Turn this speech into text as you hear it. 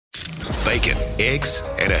bacon, eggs,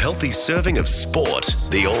 and a healthy serving of sport.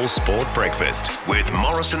 The All Sport Breakfast with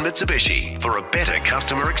Morrison Mitsubishi for a better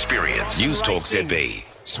customer experience. News Talk ZB.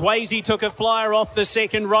 Swayze took a flyer off the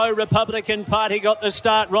second row. Republican Party got the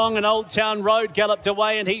start wrong, and Old Town Road galloped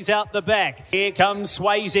away, and he's out the back. Here comes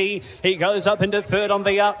Swayze. He goes up into third on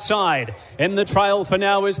the outside. In the trail for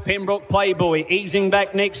now is Pembroke Playboy. Easing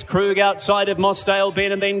back next, Krug outside of Mossdale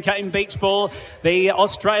Ben, and then came Beach Ball. The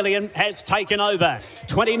Australian has taken over.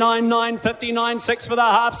 29.9, 59.6 for the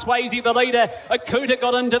half. Swayze the leader. Akuta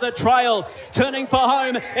got into the trail. Turning for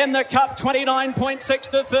home in the cup.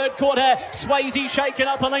 29.6 the third quarter. Swayze shaken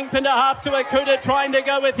up a length and a half to Akuta, trying to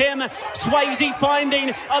go with him. Swayze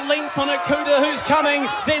finding a length on Akuta, who's coming.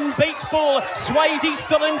 Then Beach Ball. Swayze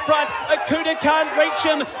still in front. Akuta can't reach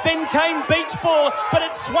him. Then came Beach Ball, but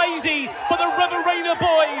it's Swayze for the Riverina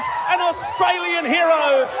boys, an Australian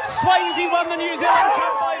hero. Swayze won the New Zealand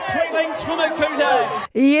Cup by 3 lengths from Akuta.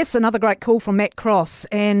 Yes, another great call from Matt Cross,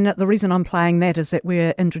 and the reason I'm playing that is that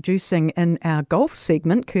we're introducing in our golf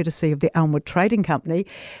segment, courtesy of the Elmwood Trading Company,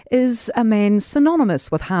 is a man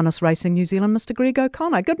synonymous with harness racing New Zealand, Mr. Greg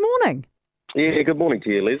O'Connor. Good morning. Yeah, good morning to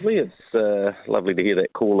you, Leslie. It's lovely to hear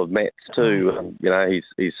that call of Matt's too.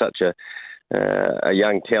 He's such a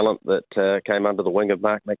young talent that came under the wing of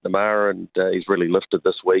Mark McNamara, and he's really lifted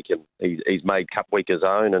this week, and he's made Cup Week his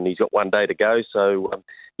own, and he's got one day to go. So,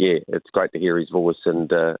 it's great to hear his voice,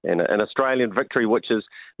 and an Australian victory, which is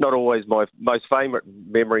not always my most favourite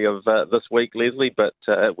memory of this week, Leslie, but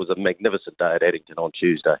it was a magnificent day at Addington on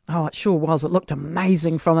Tuesday. Oh, it sure was. It looked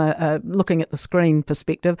amazing from a looking at the screen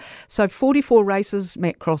perspective. So 44 races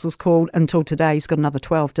Matt Cross has called until today. He's got another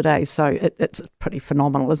 12 today, so it's pretty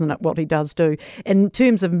phenomenal, isn't it, what he does do in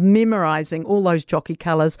terms of memorising all those jockey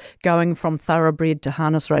colours, going from thoroughbred to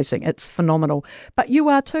harness racing. It's phenomenal. But you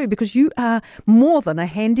are too, because you are more than a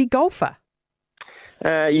handy golfer.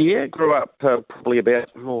 Grew up probably about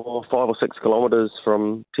 5 or 6 kilometres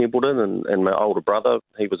from Templeton, and my older brother,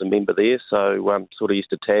 he was a member there, so sort of used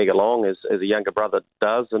to tag along as a younger brother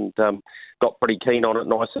does, and got pretty keen on it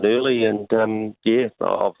nice and early, and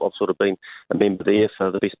I've sort of been a member there for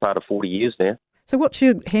the best part of 40 years now. So what's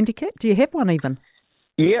your handicap? Do you have one even?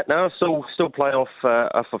 Yeah, no, still play off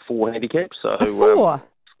for 4 handicaps. So, a 4?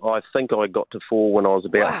 I think I got to 4 when I was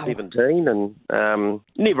about 17, and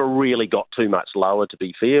never really got too much lower, to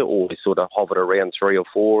be fair. Always sort of hovered around 3 or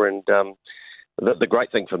 4. And the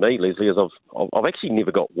great thing for me, Leslie, is I've actually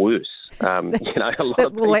never got worse.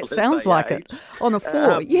 That sounds like it. On a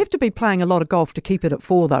 4, you have to be playing a lot of golf to keep it at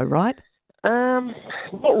 4, though, right?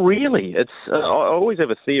 Not really. It's I always have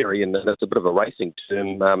a theory, and it's a bit of a racing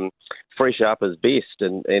term. Fresh up is best,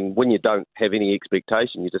 and when you don't have any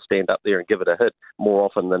expectation, you just stand up there and give it a hit. More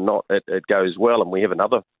often than not, it goes well, and we have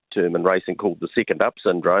another term in racing called the second up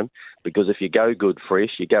syndrome, because if you go good fresh,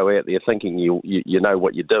 you go out there thinking you know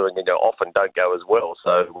what you're doing, and you often don't go as well.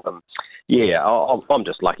 So I'm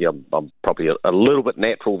just lucky. I'm probably a little bit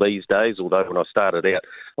natural these days, although when I started out,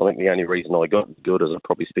 I think the only reason I got good is I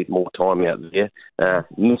probably spent more time out there,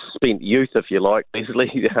 spent youth, if you like,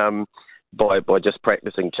 basically, by just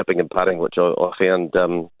practicing chipping and putting, which I found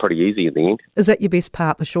pretty easy in the end. Is that your best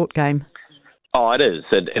part, the short game? Oh, it is,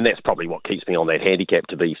 and that's probably what keeps me on that handicap,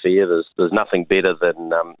 to be fair. There's nothing better than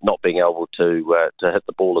not being able to hit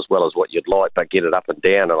the ball as well as what you'd like, but get it up and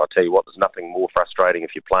down, and I'll tell you what, there's nothing more frustrating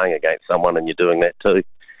if you're playing against someone and you're doing that too.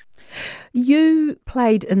 You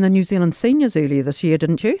played in the New Zealand Seniors earlier this year,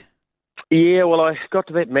 didn't you? Yeah, well, I got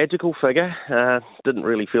to that magical figure. Didn't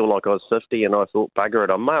really feel like I was 50, and I thought, bugger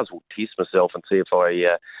it, I may as well test myself and see if I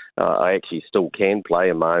actually still can play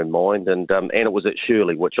in my own mind. And it was at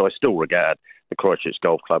Shirley, which I still regard the Christchurch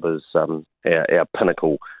Golf Club as our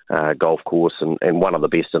pinnacle golf course, and one of the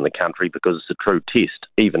best in the country, because it's a true test,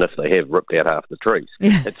 even if they have ripped out half the trees.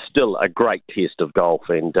 Yeah. It's still a great test of golf,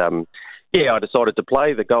 and I decided to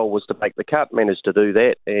play. The goal was to make the cut, managed to do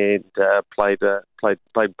that, and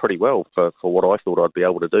played pretty well for what I thought I'd be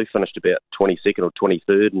able to do. Finished about 22nd or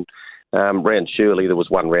 23rd, and round Shirley, there was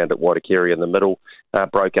one round at Waitakere in the middle,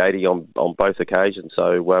 broke 80 on both occasions.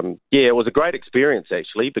 So, it was a great experience,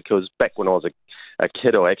 actually, because back when I was a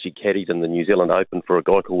kid, I actually caddied in the New Zealand Open for a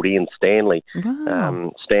guy called Ian Stanley.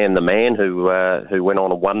 Wow. Stan, the man who went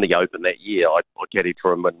on and won the Open that year. I caddied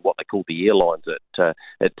for him in what they called the Airlines at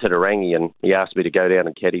Titirangi, and he asked me to go down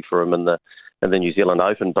and caddy for him in the New Zealand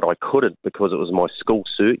Open, but I couldn't because it was my school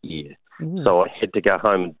cert year. So I had to go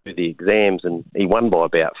home and do the exams, and he won by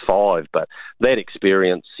about 5. But that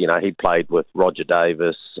experience, he played with Roger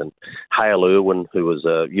Davis and Hale Irwin, who was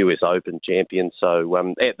a US Open champion. So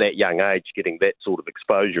at that young age, getting that sort of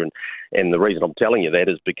exposure, and the reason I'm telling you that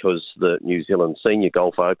is because the New Zealand Senior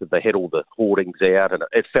Golf Open, they had all the hoardings out, and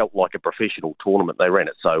it felt like a professional tournament. They ran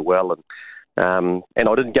it so well, and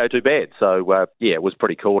I didn't go too bad. So, it was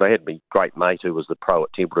pretty cool. I had my great mate who was the pro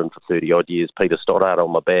at Templeton for 30-odd years, Peter Stoddart,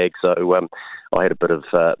 on my bag. So I had a bit of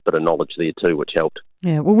knowledge there too, which helped.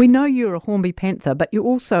 Yeah, well, we know you're a Hornby Panther, but you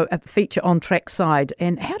also feature on trackside.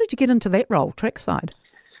 And how did you get into that role, trackside?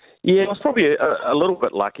 Yeah, I was probably a little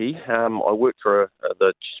bit lucky. I worked for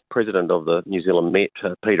the president of the New Zealand Met,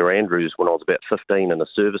 Peter Andrews, when I was about 15 in a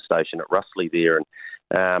service station at Russley there,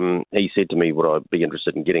 and he said to me, would I be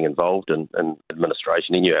interested in getting involved in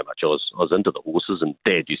administration? He knew how much I was into the horses, and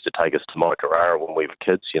Dad used to take us to Maikarara when we were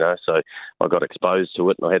kids, so I got exposed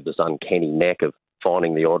to it, and I had this uncanny knack of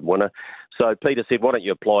finding the odd winner. So Peter said, why don't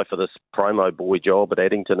you apply for this promo boy job at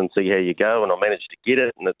Addington and see how you go? And I managed to get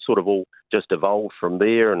it, and it sort of all just evolved from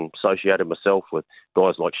there, and associated myself with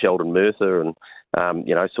guys like Sheldon Merthyr, and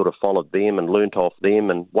sort of followed them and learnt off them.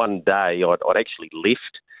 And one day I'd actually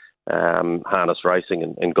left harness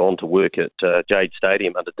racing and gone to work at Jade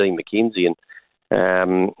Stadium under Dean McKenzie,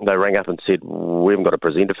 and they rang up and said, we haven't got a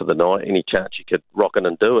presenter for the night, any chance you could rock in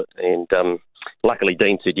and do it? And luckily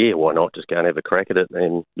Dean said, yeah, why not, just go and have a crack at it.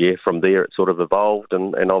 And from there it sort of evolved,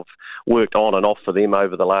 and I've worked on and off for them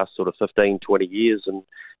over the last sort of 15, 20 years, and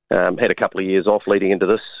had a couple of years off leading into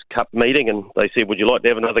this cup meeting, and they said, would you like to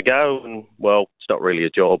have another go? And, well, it's not really a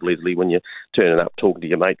job, Leslie, when you're turning up talking to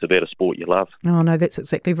your mates about a sport you love. Oh, no, that's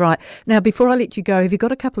exactly right. Now, before I let you go, have you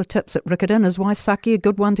got a couple of tips at Riccarton? Is Waisaki a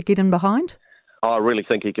good one to get in behind? I really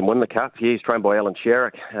think he can win the Cup. Yeah, he's trained by Alan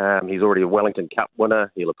Sherrick. He's already a Wellington Cup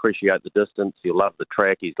winner. He'll appreciate the distance. He'll love the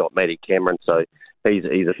track. He's got Matty Cameron, so he's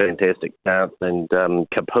a fantastic chance. And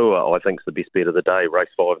Kapua, I think, is the best bet of the day. Race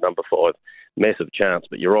 5, number 5. Massive chance.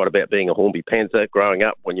 But you're right about being a Hornby Panther. Growing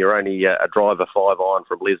up, when you're only a driver 5-iron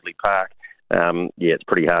from Leslie Park, it's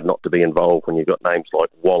pretty hard not to be involved when you've got names like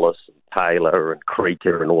Wallace and Taylor and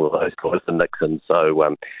Creaker and all of those guys, and Nixon. So,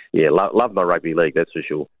 love my rugby league, that's for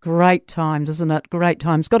sure. Great times, isn't it? Great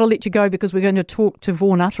times. Got to let you go because we're going to talk to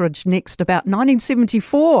Vaughan Utteridge next about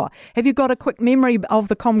 1974. Have you got a quick memory of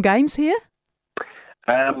the Com Games here?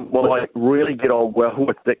 I really get on well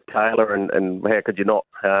with Dick Taylor, and how could you not,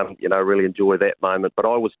 really enjoy that moment? But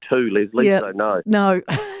I was 2, Leslie, so no. No,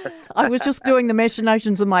 I was just doing the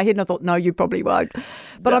machinations in my head, and I thought, no, you probably won't.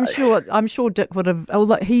 But no. I'm sure Dick would have.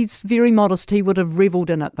 Although he's very modest, he would have revelled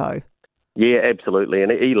in it, though. Yeah, absolutely, and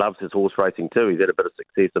he loves his horse racing too. He's had a bit of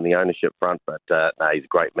success in the ownership front, but he's a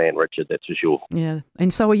great man, Richard, that's for sure. Yeah,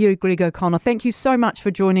 and so are you, Greg O'Connor. Thank you so much for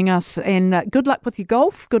joining us, and good luck with your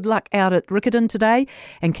golf. Good luck out at Riccarton today,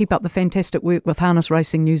 and keep up the fantastic work with Harness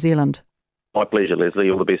Racing New Zealand. My pleasure, Leslie.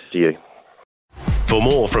 All the best to you. For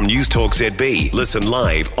more from News Talk ZB, listen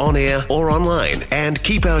live, on air or online, and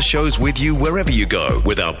keep our shows with you wherever you go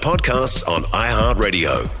with our podcasts on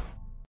iHeartRadio.